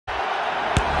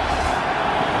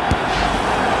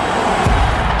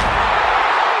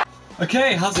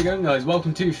Okay, how's it going, guys?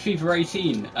 Welcome to FIFA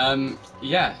 18.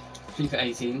 Yeah, FIFA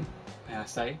 18, may I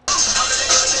say.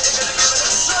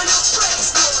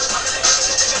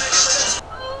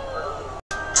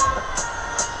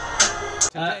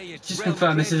 Just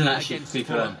confirm this isn't actually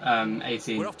FIFA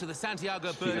 18. We're off to the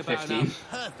Santiago FIFA 15.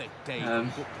 Perfect day for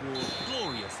football.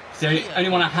 Glorious. It's the only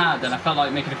one I had, and I felt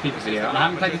like making a FIFA video, and I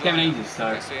haven't played this game in ages,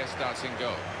 so. Garcia starts in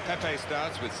goal. Pepe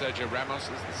starts with Sergio Ramos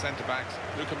as the centre backs.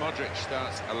 Luka Modric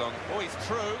starts along. Oh, he's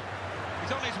through.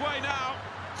 He's on his way now.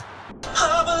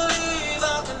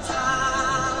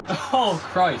 Oh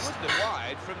Christ!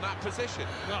 Wide from that position.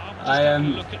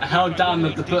 I held down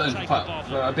the button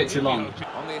for a bit too long.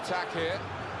 On the attack here.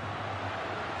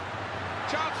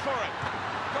 Chance for it.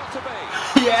 Got to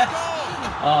be. Yes.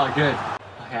 Oh, good.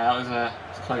 Okay, that was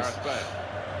close.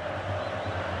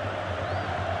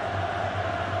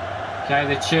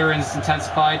 Okay, the cheering's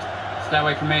intensified. Stay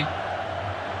away from me.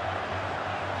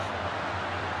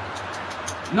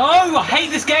 No, I hate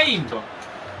this game. He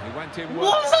went in well.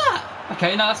 What was that?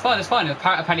 Okay, no, that's fine. That's fine.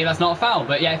 Apparently, that's not a foul.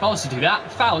 But yeah, if I was to do that,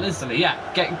 foul instantly. Yeah,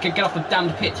 get off the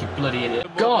damned pitch, you bloody idiot.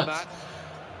 God,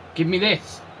 give me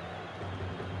this.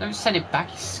 Don't send it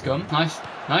back, you scum. Nice,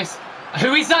 nice.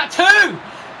 Who is that too?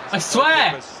 I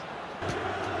swear.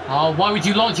 Oh, why would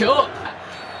you launch it up?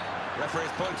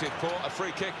 Referee's pointed for a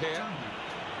free kick here.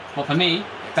 What, for me?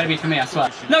 Better be for me, I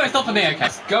swear. No, it's not for me. Okay,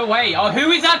 go away. Oh,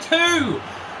 who is that too?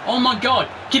 Oh my God.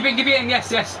 Keep it in.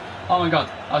 Yes, yes. Oh my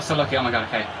God. I was so lucky. Oh my God.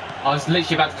 Okay. I was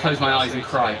literally about to close my eyes and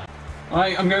cry.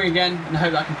 Alright, I'm going again and I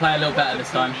hope I can play a little better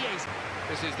this time.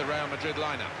 This is the Real Madrid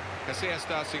lineup. Garcia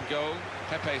starts in goal.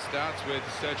 Pepe starts with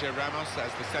Sergio Ramos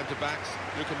as the centre backs.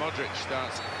 Luka Modric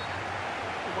starts.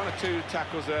 One or two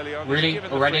tackles early on. Really?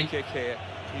 Given Already? the free kick here,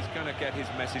 he's going to get his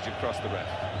message across the ref.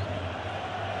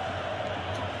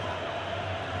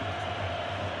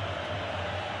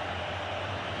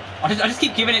 I just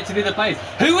keep giving it to the other players.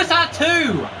 Who was that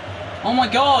too? Oh my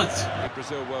God!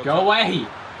 Go away!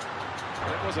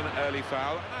 It was an early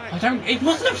foul. It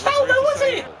wasn't a foul, though, was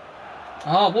it?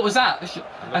 Oh, what was that?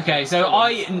 Okay, so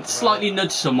I slightly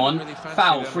nudged someone.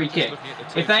 Foul, free kick.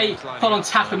 If they full on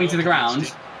tackle me to the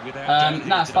ground, no,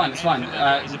 that's fine. It's fine.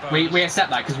 We accept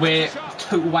that because we're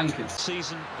total wankers.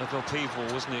 Season of upheaval,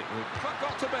 wasn't it?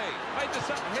 Got to be.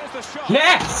 Here's the shot.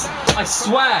 Yes! I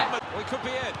swear. We could be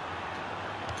in.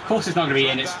 Of course, it's not going to be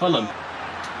in. It's Fulham.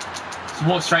 Just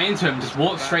walk straight into him. Just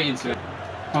walk straight into him.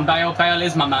 Come on, Bale. Bale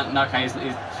is my man. No, okay, he's...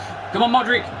 Come on,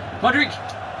 Modric. Modric.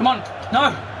 Come on.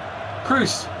 No.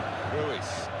 Cruz.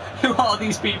 Who are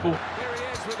these people? Here he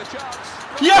is with the chance.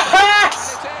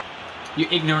 Yes! You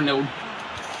ignorant little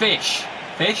fish.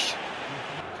 Fish?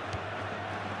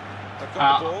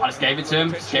 I just gave it to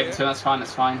him. Just gave it to him. That's fine.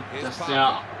 That's fine. Just, you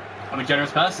know, I'm a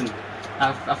generous person.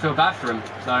 I feel bad for him.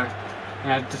 So, you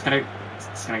know, just gonna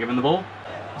give him the ball.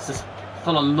 Let's just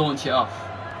full on launch it off.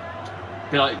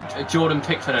 Be like Jordan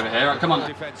Pickford over here. Right, come on.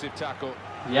 Defensive tackle.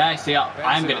 Yeah, see,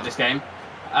 I am good at this game.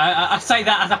 I say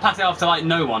that as I pass it off to like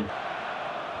no one.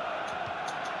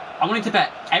 I wanted to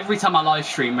bet every time I live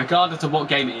stream, regardless of what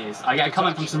game it is, I get a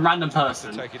comment from some random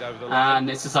person, and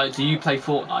it's just like, "Do you play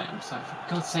Fortnite?" I'm just like, for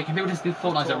God's sake, can people just do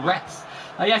Fortnite at rest?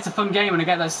 Yeah, it's a fun game, and I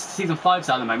get those season 5s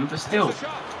out at the moment, but still,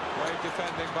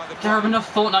 there are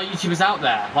enough Fortnite YouTubers out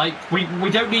there. Like, we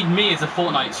don't need me as a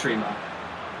Fortnite streamer.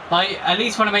 Like, at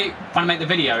least when I make the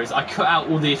videos, I cut out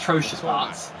all the atrocious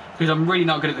parts because I'm really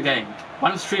not good at the game.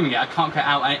 When I'm streaming it, I can't cut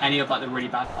out any of like the really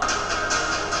bad parts.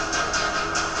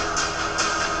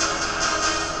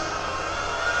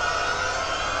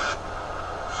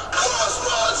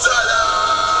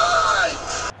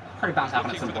 Pretty bound to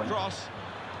happen at some point.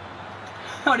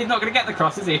 Oh, he's not going to get the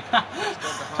cross, is he?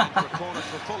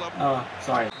 Oh,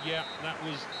 sorry. Yeah, that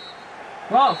was...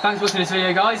 Well, thanks for watching this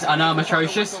video, guys. I know I'm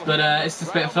atrocious, but it's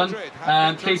just a bit of fun.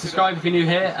 Please subscribe if you're new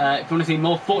here. If you want to see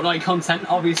more Fortnite content,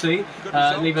 obviously,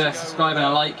 leave a subscribe and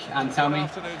a like and tell me.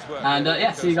 And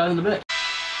yeah, see you guys in a bit.